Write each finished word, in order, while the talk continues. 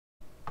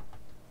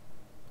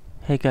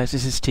Hey guys,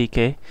 this is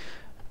TK.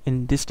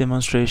 In this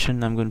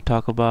demonstration, I'm going to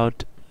talk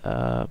about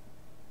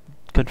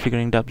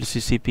configuring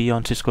WCCP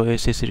on Cisco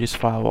ASA series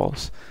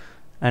firewalls,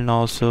 and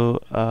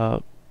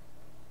also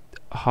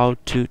how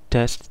to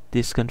test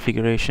this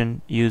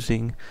configuration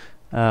using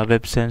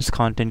Websense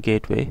Content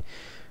Gateway.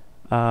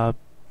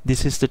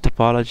 This is the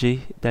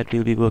topology that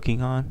we'll be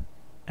working on,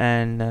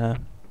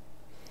 and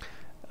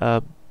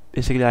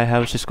basically I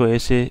have Cisco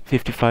ASA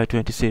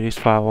 5520 series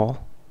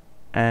firewall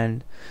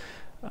and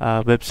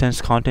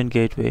Websense Content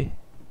Gateway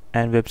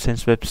and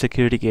Websense Web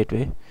Security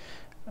Gateway.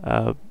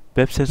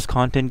 Websense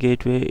Content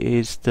Gateway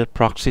is the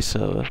proxy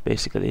server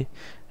basically,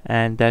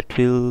 and that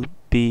will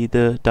be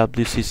the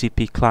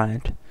WCCP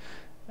client,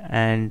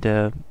 and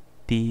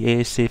the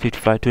ASA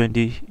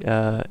 5520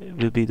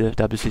 will be the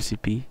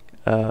WCCP,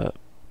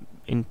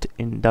 in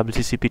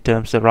WCCP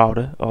terms, the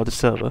router or the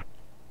server.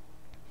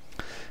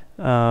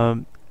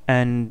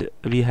 And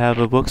we have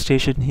a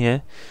workstation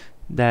here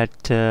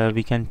that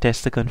we can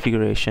test the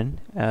configuration.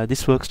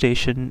 This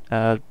workstation,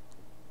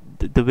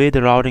 the way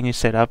the routing is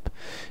set up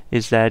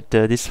is that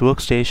this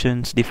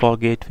workstation's default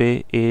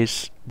gateway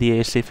is the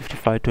ASA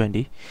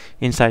 5520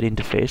 inside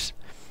interface,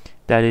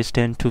 that is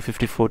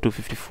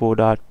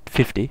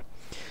 10.254.254.50,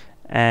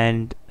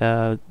 and we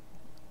are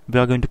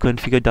going to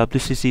configure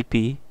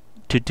WCCP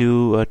to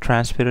do a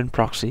transparent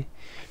proxy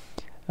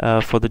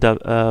for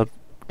the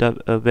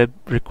web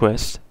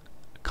request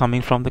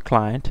coming from the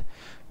client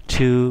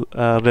to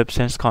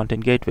Websense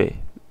Content Gateway.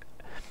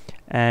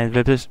 And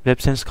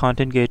Websense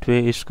Content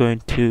Gateway is going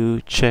to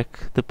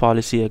check the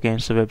policy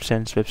against the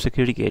Websense Web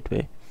Security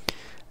Gateway,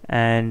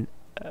 and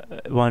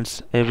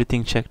once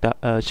everything checked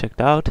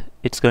out,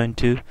 it's going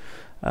to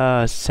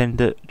send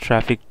the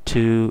traffic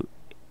to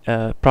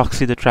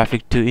proxy the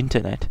traffic to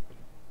internet,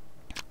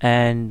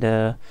 and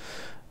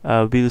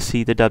we'll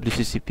see the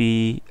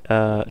WCCP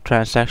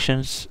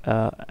transactions,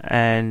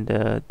 and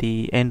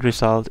the end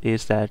result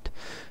is that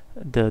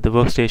the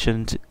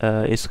workstation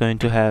is going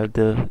to have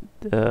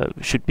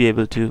should be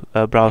able to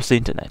browse the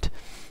internet.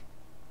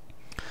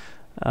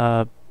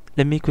 Let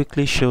me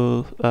quickly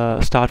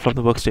start from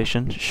the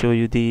workstation, show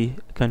you the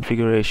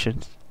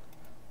configurations.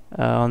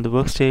 On the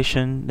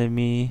workstation, let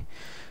me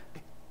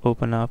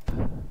open up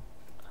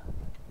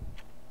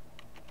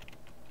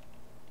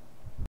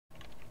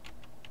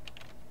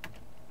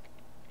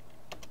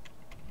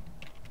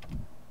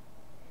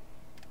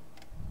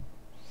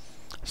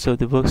so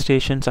the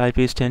workstation's IP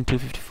is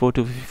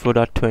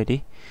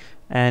 10.254.254.20,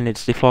 and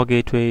its default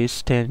gateway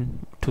is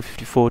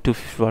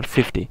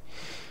 10.254.254.50,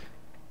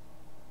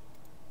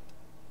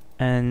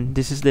 and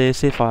this is the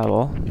ASA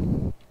firewall.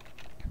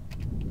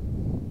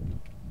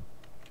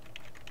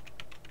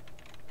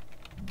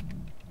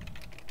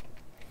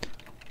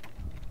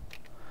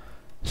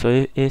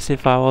 So ASA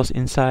firewall's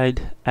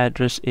inside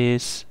address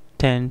is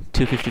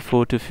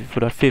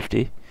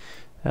 10.254.254.50,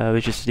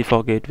 which is the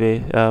default gateway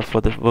for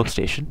the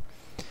workstation.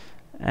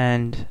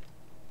 And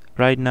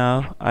right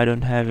now I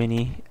don't have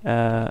any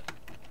WCCP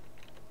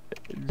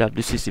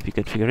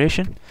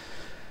configuration.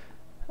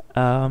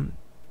 Let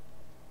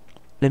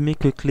me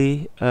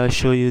quickly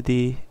show you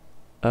the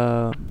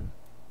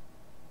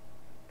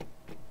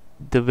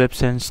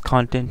Websense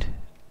Content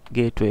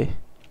Gateway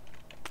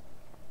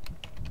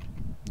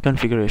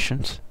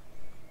configurations.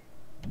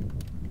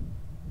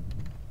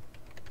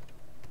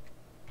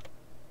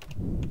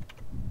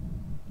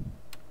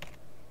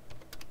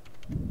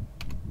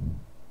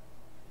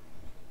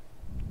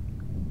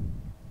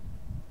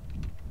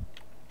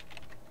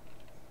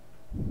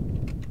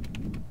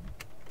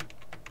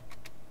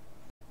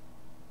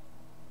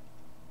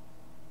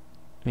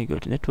 Let me go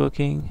to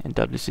networking and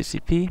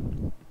WCCP.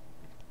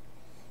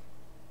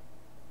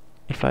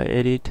 If I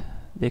edit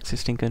the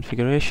existing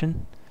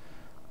configuration,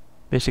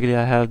 basically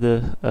I have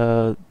the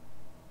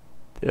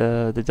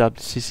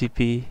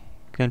WCCP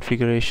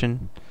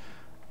configuration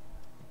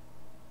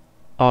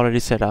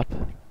already set up,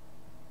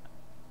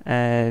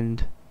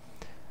 and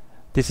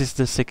this is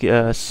the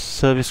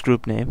service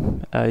group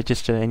name,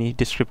 just any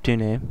descriptive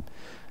name.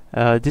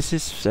 This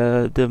is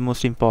the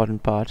most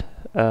important part.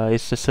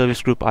 It's the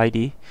service group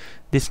ID.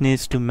 This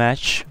needs to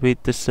match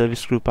with the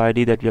service group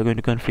ID that we are going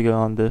to configure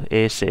on the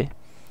ASA,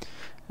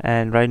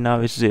 and right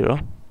now it's 0.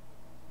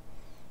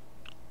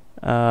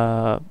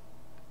 And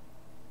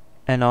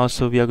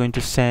also we are going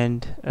to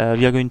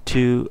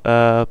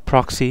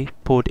proxy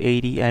port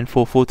 80 and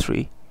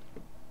 443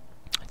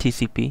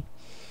 TCP,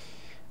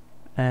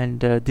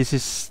 and this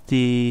is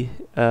the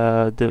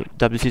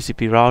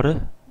WCCP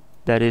router,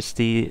 that is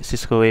the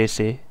Cisco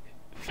ASA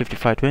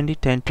 5520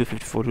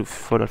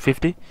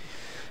 10.254.254.50,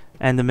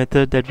 and the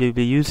method that we'll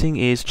be using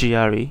is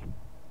GRE,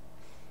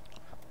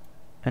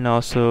 and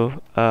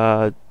also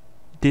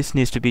this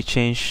needs to be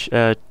changed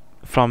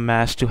from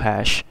mask to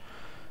hash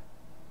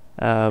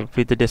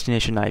with the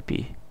destination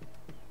IP,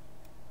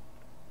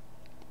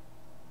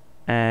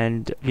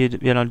 and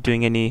we are not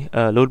doing any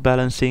load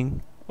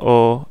balancing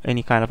or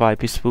any kind of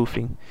IP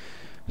spoofing.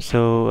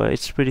 So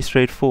it's pretty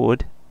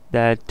straightforward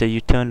that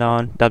you turn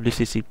on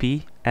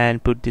WCCP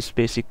and put these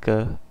basic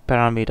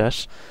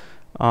parameters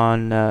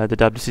on the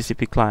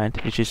WCCP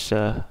client, which is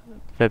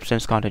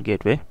Websense Content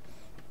Gateway.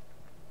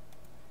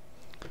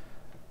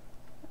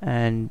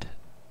 And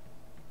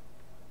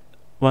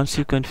once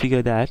you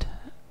configure that,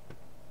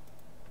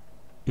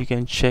 you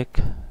can check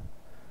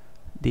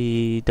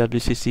the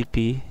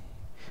WCCP.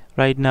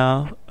 Right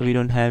now we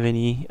don't have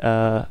any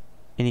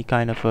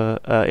kind of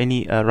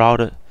any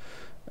router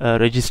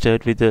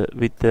registered with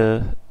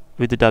the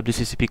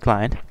WCCP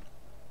client.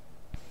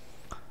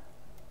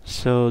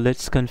 So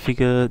let's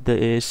configure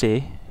the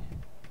ASA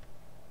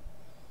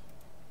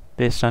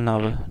based on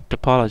our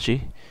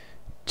topology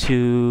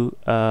to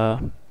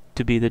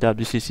be the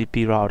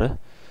WCCP router.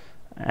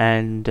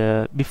 And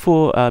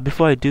before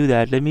I do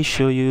that, let me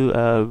show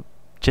you,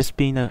 just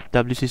being a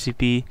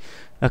WCCP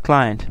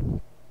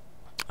client,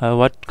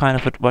 what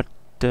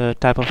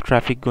type of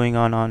traffic going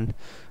on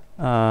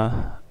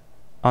the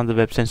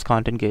Websense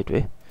Content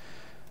Gateway.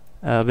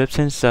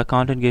 Websense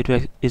Content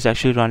Gateway is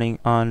actually running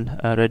on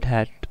a Red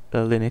Hat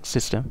Linux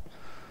system.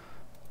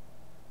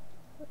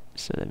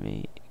 So let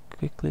me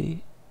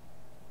quickly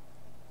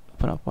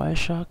open up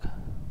Wireshark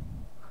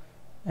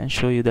and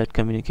show you that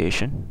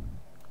communication.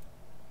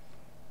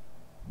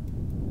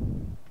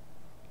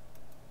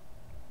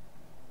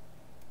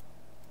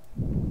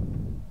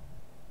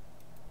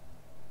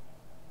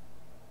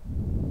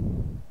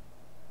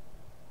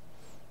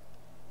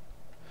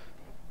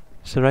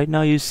 So right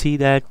now you see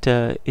that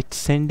it's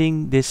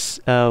sending this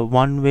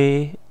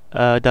one-way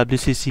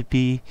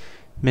WCCP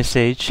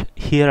message,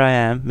 "Here I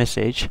am"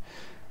 message,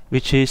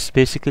 which is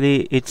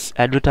basically it's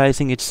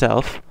advertising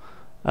itself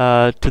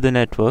to the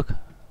network.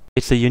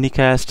 It's a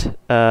unicast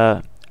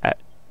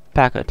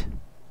packet.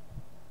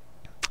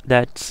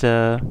 That's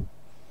let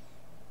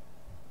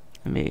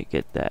me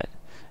get that.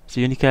 It's a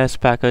unicast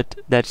packet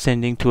that's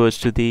sending towards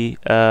to the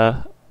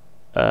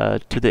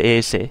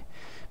ASA,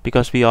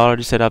 because we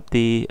already set up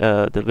the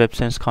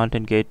Websense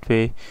Content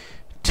Gateway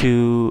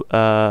to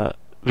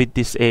with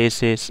this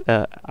ASA's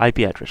IP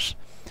address,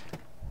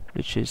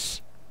 which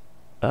is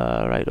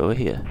right over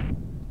here.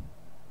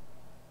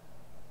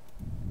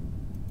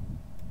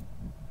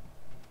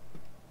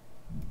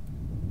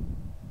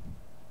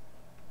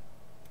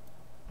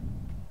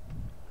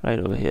 Right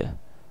over here,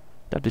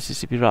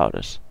 WCCP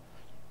routers.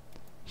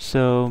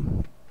 So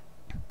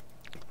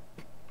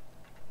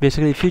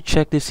basically, if you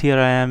check this "Here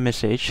I am"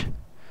 message,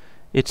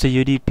 it's a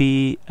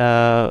UDP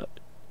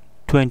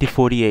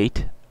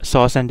 2048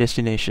 source and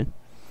destination,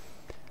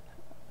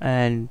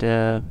 and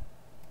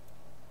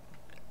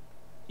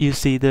you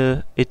see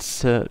the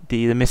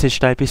message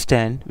type is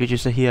 10, which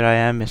is a "Here I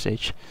am"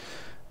 message,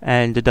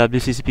 and the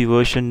WCCP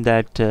version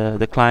that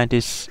the client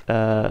is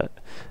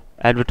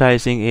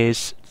advertising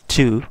is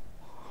 2,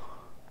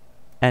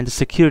 and the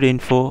security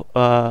info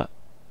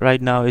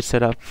right now is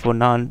set up for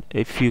none.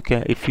 If you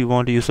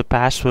want to use a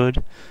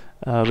password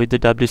with the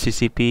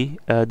WCCP,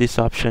 this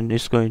option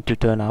is going to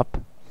turn on.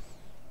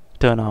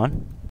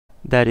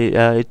 That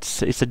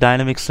is, it's a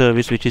dynamic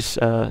service, which is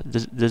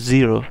the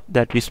 0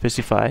 that we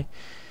specify,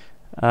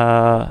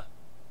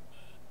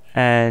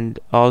 and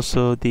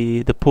also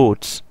the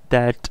ports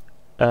that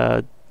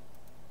the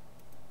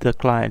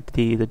client,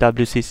 the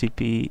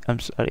WCCP,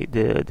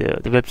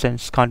 the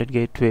Websense Content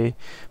Gateway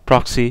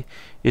proxy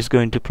is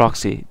going to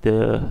proxy,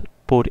 the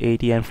port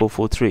 80 and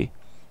 443,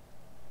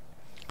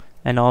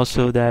 and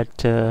also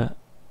that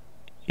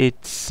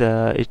it's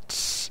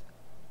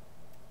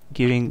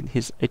giving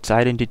its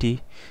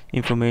identity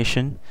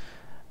information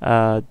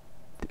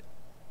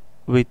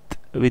with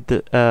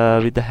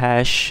the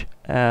hash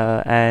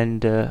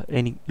and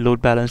any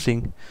load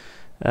balancing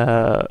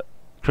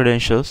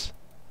credentials.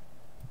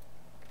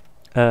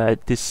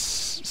 At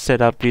this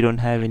setup we don't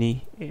have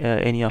any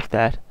of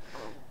that,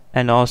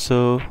 and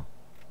also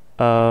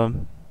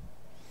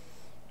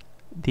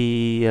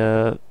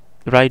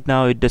right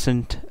now it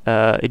doesn't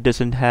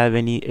have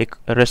any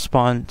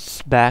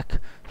response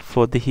back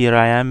for the "Here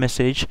I am"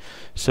 message,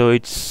 so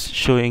it's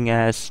showing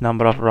as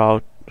number of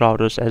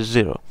routers as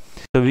 0.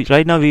 So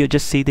right now we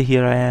just see the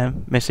 "Here I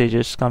am"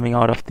 messages coming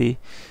out of the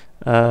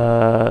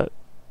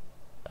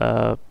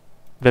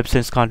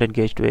Websense Content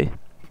Gateway.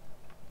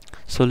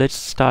 So let's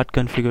start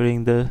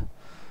configuring the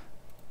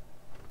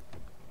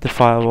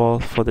firewall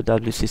for the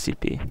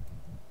WCCP,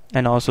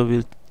 and also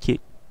we'll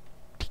keep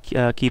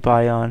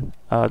eye on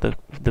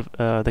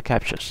the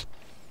captures.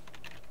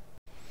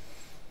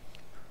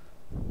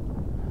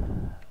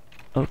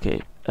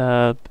 Okay,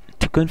 to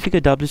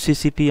configure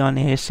WCCP on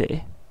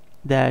ASA,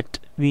 that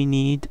we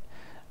need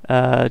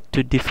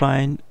to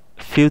define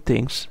few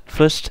things.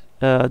 First,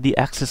 the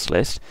access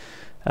list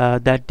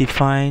that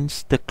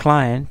defines the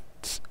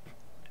clients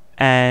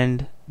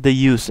and the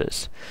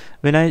users.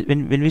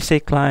 When we say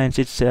clients,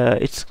 it's a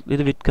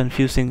little bit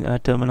confusing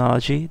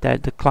terminology.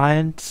 That the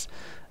clients,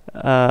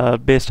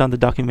 based on the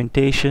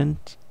documentation,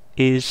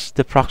 is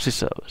the proxy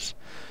servers.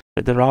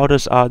 The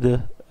routers are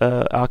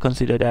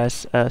considered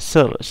as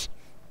servers,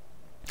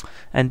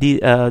 and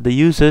the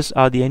users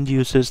are the end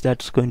users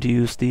that's going to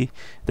use the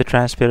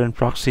transparent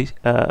proxy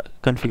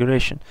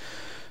configuration.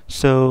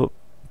 So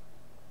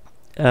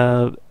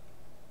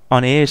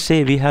on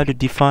ASA we have to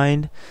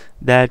define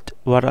that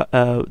what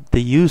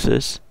the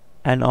users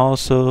and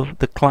also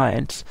the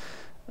clients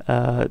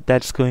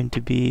that's going to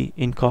be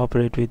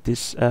incorporated with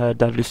this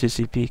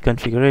WCCP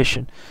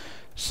configuration.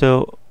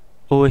 So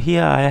over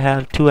here I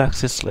have two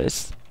access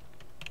lists.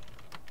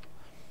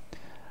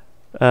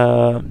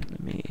 So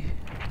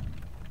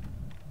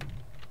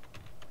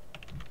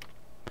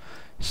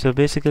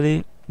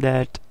basically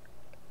that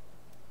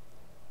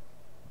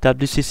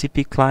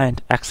WCCP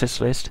client access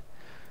list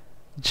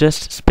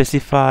just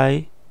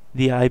specify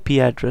the IP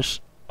address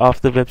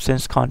of the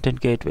Websense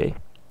content gateway,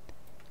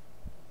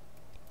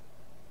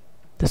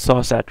 the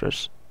source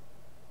address,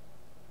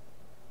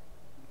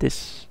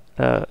 this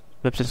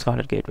Websense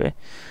content gateway,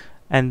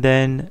 and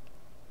then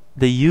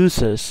the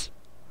users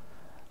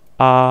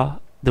are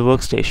the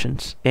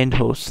workstations, end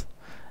hosts.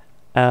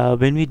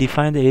 When we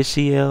define the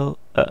ACL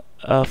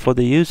for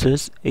the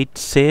users,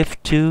 it's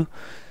safe to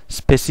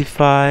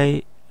specify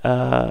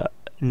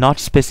not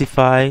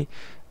specify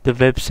the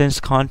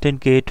Websense content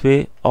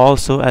gateway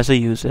also as a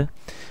user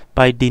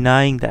by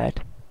denying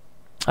that.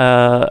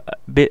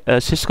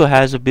 Cisco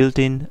has a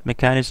built-in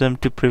mechanism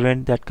to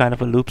prevent that kind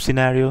of a loop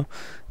scenario,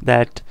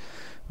 that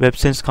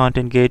Websense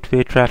content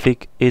gateway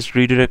traffic is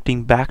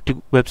redirecting back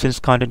to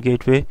Websense content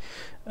gateway,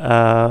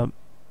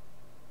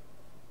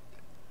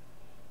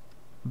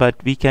 but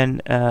we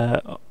can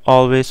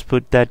always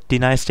put that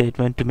deny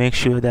statement to make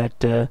sure that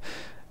that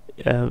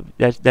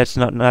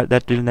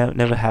will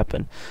never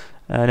happen,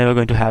 never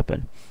going to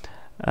happen.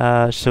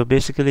 So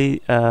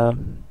basically I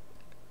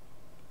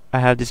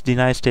have this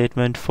deny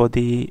statement for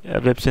the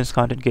Websense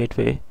content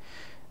gateway,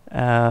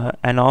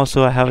 and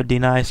also I have a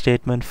deny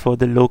statement for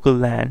the local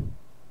LAN,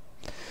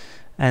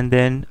 and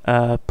then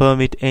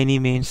permit any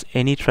means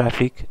any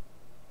traffic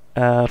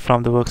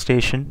from the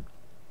workstation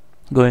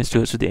going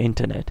to the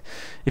internet.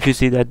 If you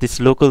see that this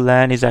local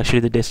LAN is actually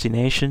the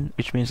destination,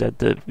 which means that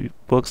the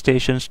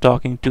workstations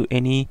talking to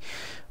any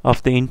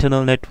of the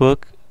internal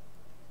network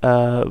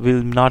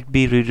will not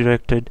be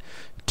redirected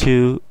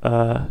to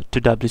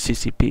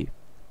WCCP.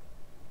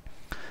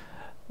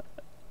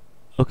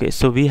 Okay,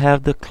 so we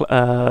have the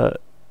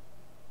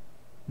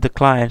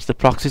clients, the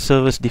proxy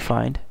servers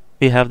defined.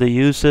 We have the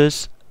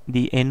users,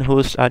 the end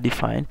hosts are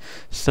defined.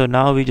 So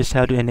now we just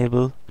have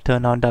to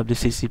turn on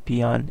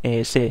WCCP on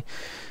ASA.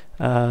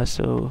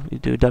 So we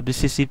do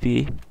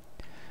WCCP.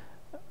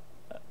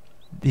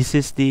 This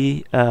is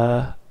the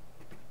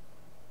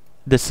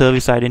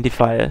service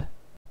identifier.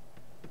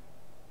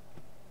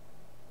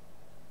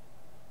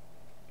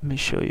 Let me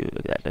show you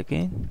that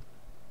again.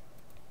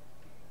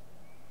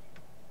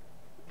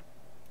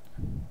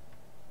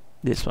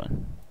 This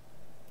one,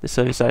 the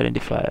service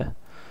identifier,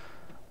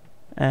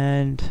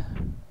 and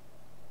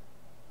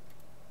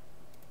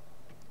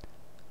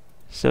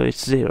so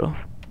it's 0,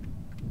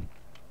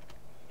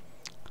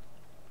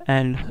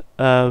 and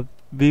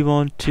we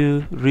want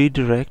to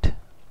redirect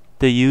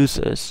the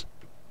users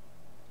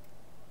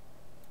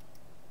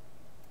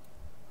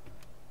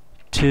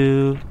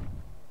to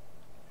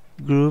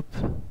group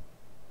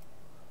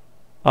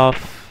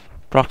of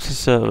proxy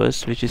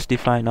servers which is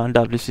defined on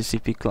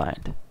WCCP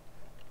client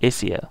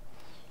ACL.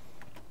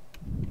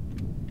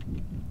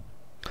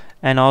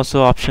 And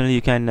also optionally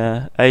you can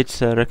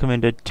it's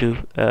recommended to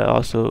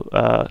also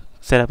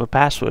set up a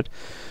password,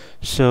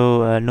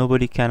 so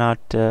nobody cannot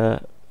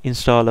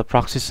install a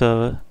proxy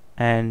server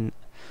and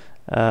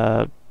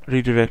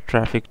redirect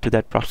traffic to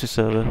that proxy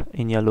server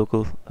in your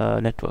local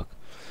network.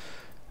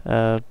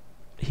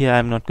 Here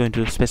I'm not going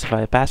to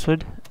specify a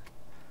password,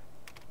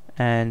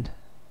 and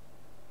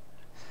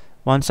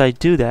once I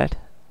do that,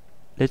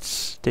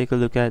 let's take a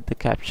look at the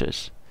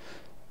captures.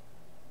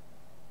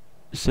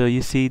 So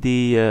you see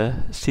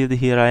the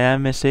here I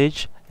am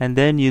message, and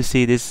then you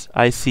see this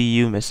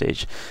ICU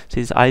message.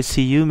 So this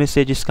ICU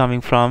message is coming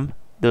from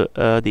the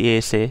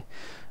ASA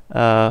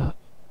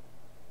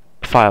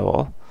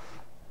firewall,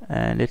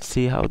 and let's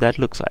see how that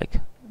looks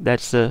like.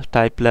 That's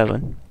type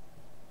 11,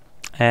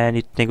 and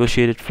it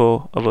negotiated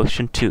for a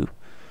version 2,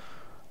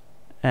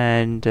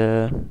 and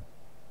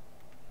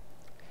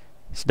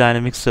it's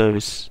dynamic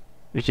service,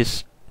 which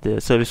is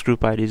the service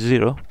group ID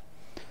 0,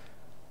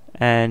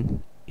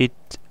 and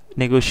it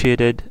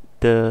negotiated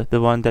the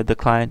one that the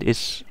client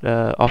is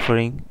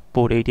offering,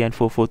 port 80 and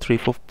 443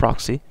 for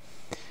proxy,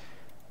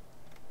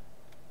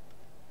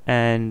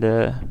 and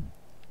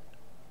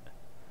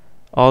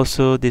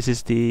also this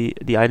is the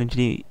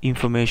identity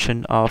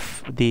information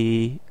of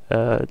the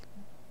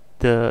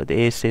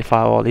ASA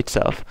firewall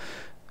itself.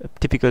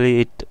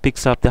 Typically it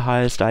picks up the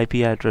highest IP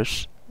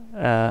address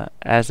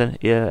as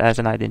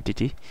an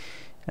identity.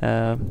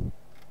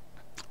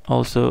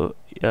 Also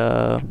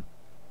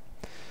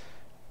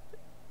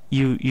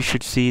you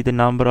should see the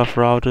number of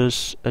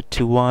routers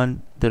to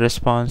 1, the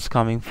response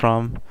coming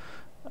from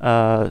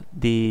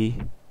the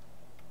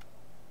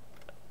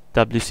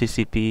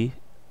WCCP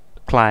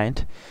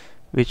client,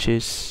 which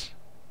is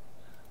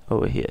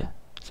over here.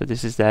 So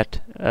this is that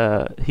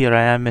here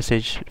I am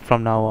message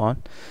from now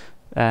on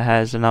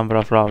has a number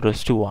of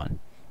routers to 1.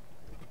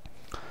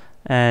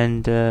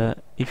 And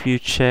if you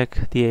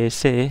check the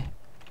ASA,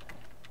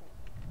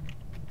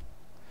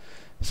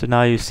 so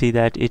now you see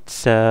that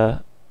it's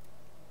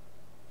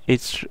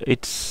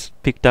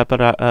picked up a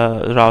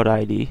route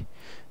ID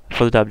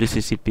for the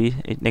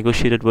WCCP. It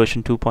negotiated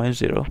version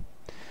 2.0.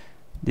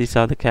 These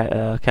are the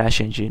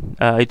cache engine.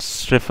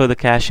 It's refer the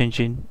cache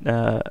engine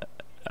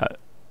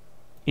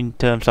in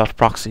terms of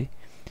proxy.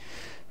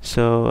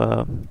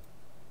 So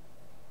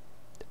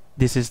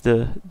this is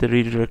the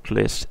redirect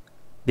list,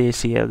 the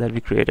ACL that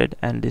we created,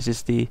 and this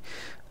is the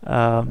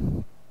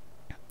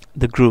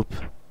group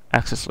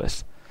access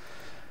list.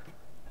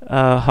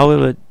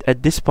 However,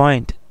 at this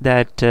point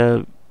that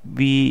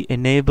we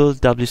enable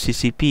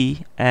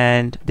WCCP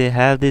and they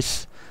have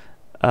this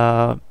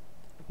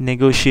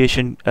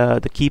negotiation,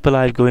 the keep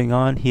alive going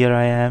on. Here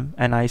I am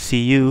and I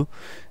see you.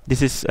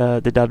 This is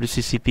the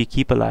WCCP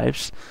keep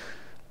alives,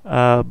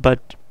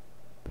 but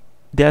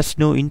there's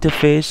no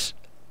interface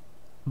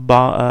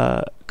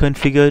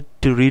configured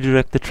to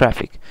redirect the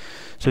traffic.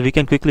 So we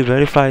can quickly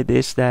verify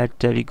this, that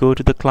we go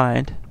to the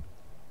client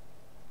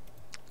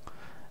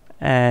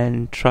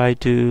and try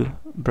to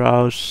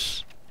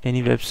browse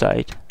any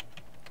website.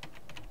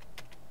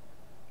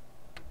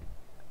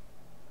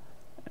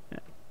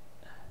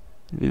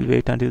 We'll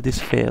wait until this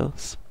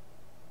fails.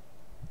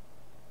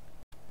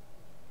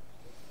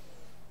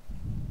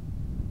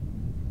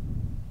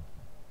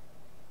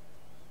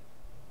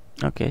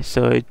 Okay,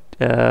 so it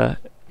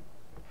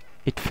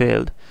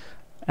failed,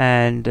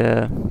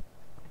 and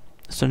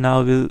so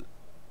now we'll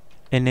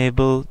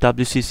enable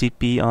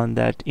WCCP on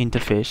that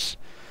interface,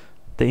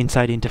 the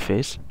inside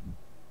interface.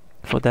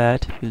 For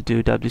that, we'll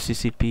do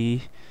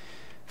WCCP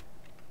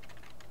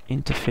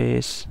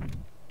interface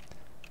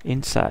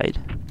inside,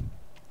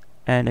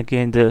 and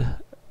again the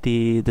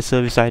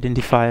service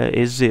identifier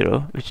is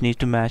 0, which needs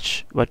to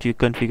match what you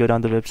configured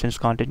on the Websense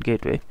content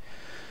gateway.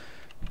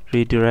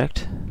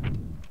 Redirect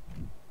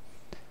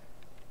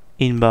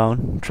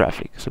inbound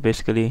traffic, so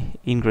basically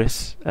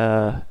ingress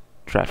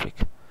traffic.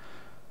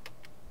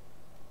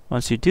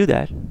 Once you do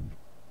that, you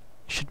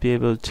should be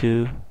able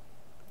to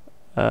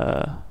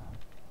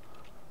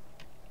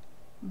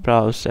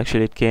browse.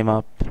 Actually, it came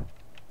up,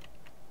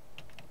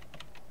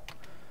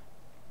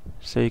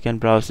 so you can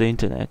browse the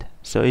internet.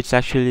 So it's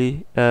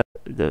actually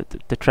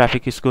the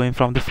traffic is going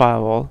from the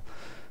firewall,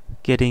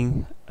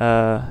 getting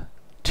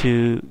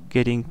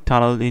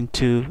tunneled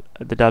into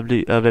the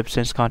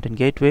Websense content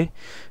gateway,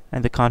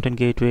 and the content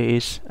gateway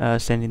is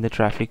sending the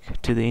traffic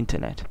to the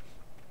internet.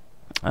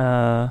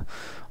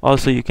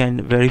 Also, you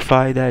can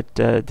verify that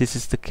this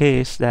is the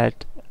case,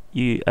 that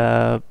you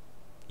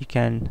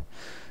can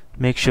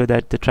make sure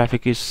that the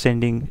traffic is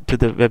sending to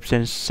the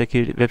Websense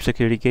web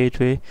security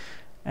gateway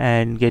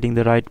and getting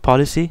the right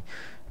policy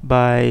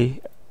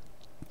by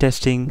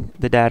testing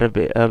the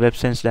database,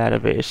 Websense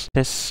database,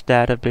 test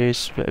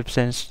database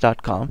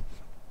websense.com.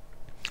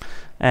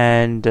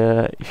 And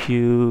if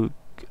you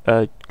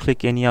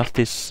click any of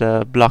these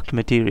blocked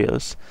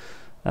materials,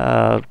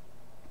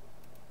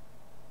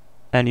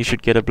 and you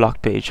should get a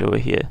block page over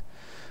here,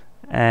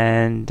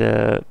 and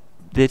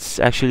this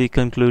actually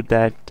conclude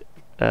that,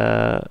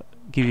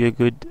 give you a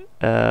good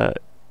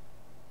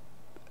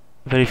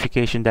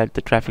verification that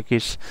the traffic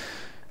is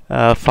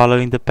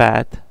following the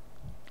path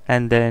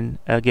and then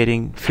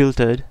getting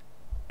filtered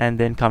and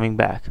then coming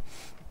back.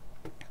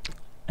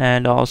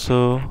 And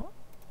also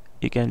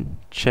you can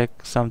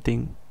check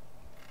something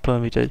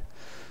permitted,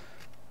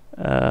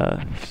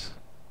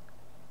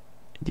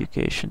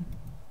 education,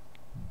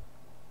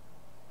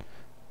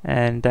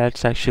 and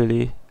that's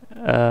actually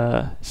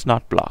it's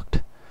not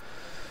blocked.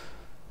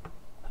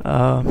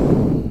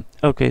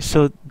 Okay,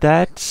 so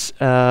that's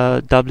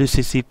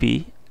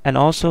WCCP, and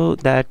also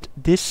that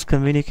this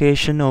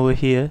communication over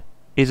here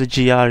is a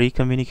GRE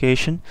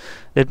communication.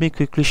 Let me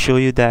quickly show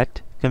you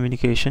that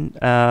communication.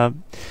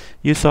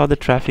 You saw the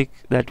traffic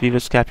that we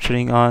was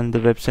capturing on the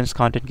Websense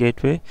content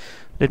gateway.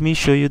 Let me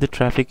show you the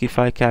traffic if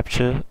I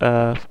capture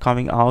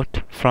coming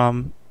out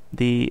from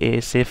the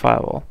ASA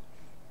firewall.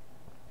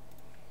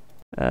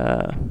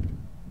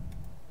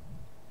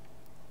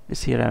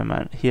 Here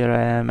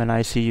I am, and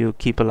I see you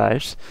keep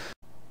alives.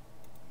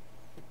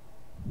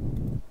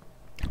 We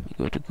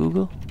go to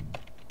Google.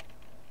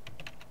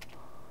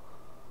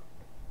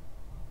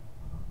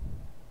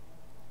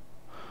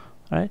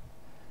 Alright,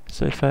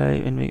 so if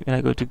when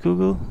I go to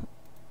Google,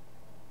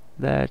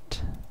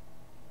 that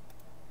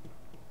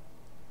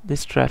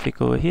this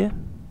traffic over here,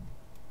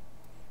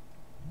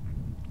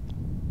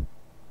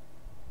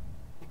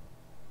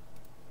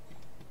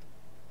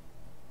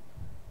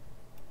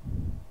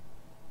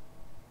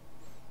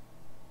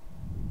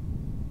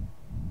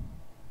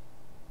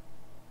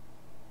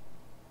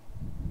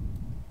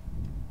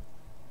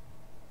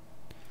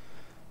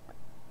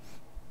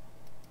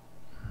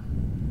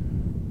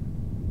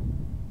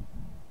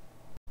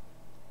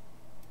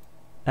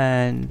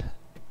 and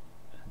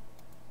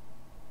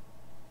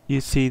you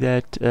see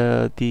that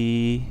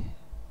the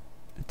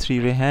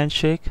three-way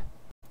handshake,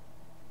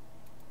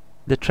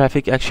 the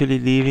traffic actually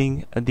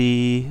leaving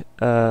the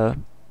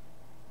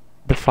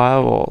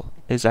firewall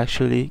is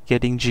actually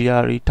getting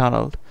GRE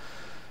tunneled.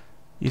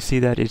 You see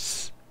that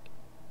it's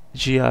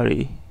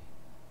GRE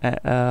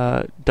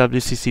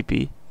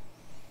WCCP,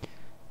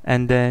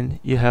 and then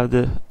you have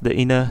the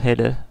inner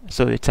header,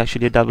 so it's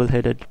actually a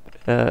double-headed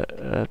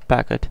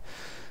packet,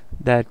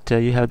 that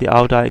you have the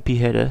out IP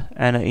header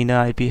and an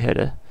inner IP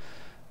header,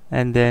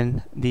 and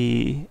then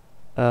the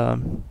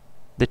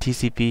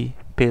TCP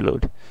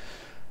payload.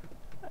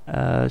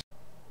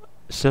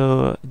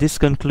 So this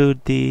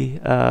concludes the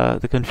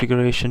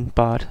configuration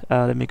part.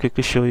 Let me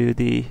quickly show you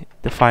the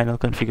final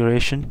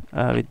configuration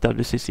with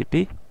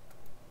WCCP.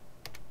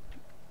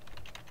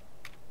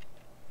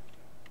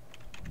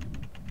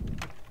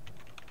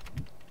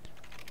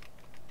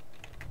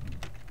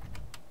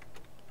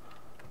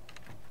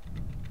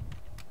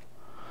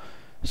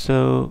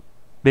 So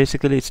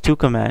basically it's two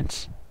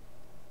commands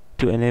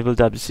to enable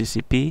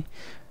WCCP.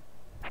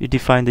 You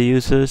define the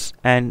users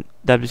and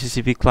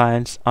WCCP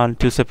clients on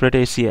two separate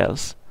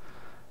ACLs,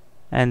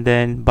 and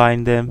then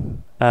bind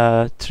them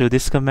through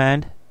this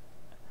command,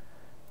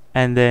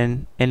 and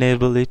then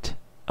enable it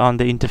on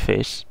the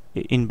interface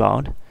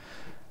inbound.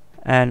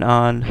 And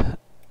on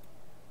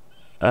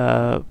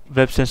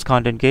Websense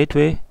Content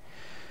Gateway,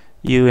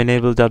 you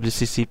enable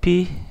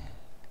WCCP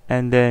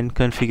and then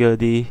configure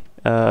the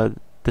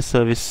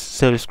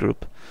service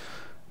group.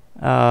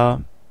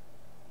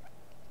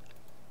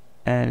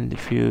 And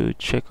if you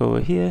check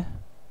over here,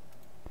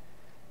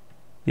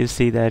 you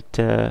see that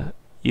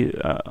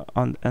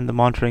on the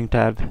monitoring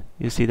tab,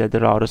 you see that the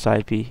router's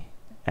IP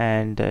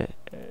and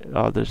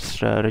all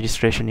this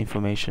registration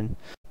information.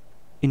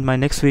 In my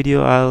next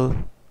video,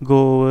 I'll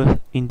go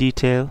over in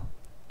detail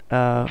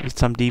with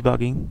some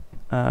debugging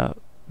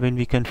when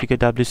we configure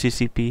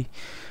WCCP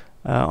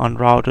on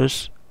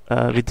routers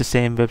with the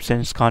same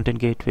Websense Content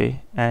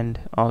Gateway, and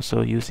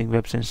also using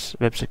Websense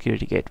Web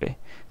Security Gateway.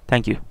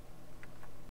 Thank you.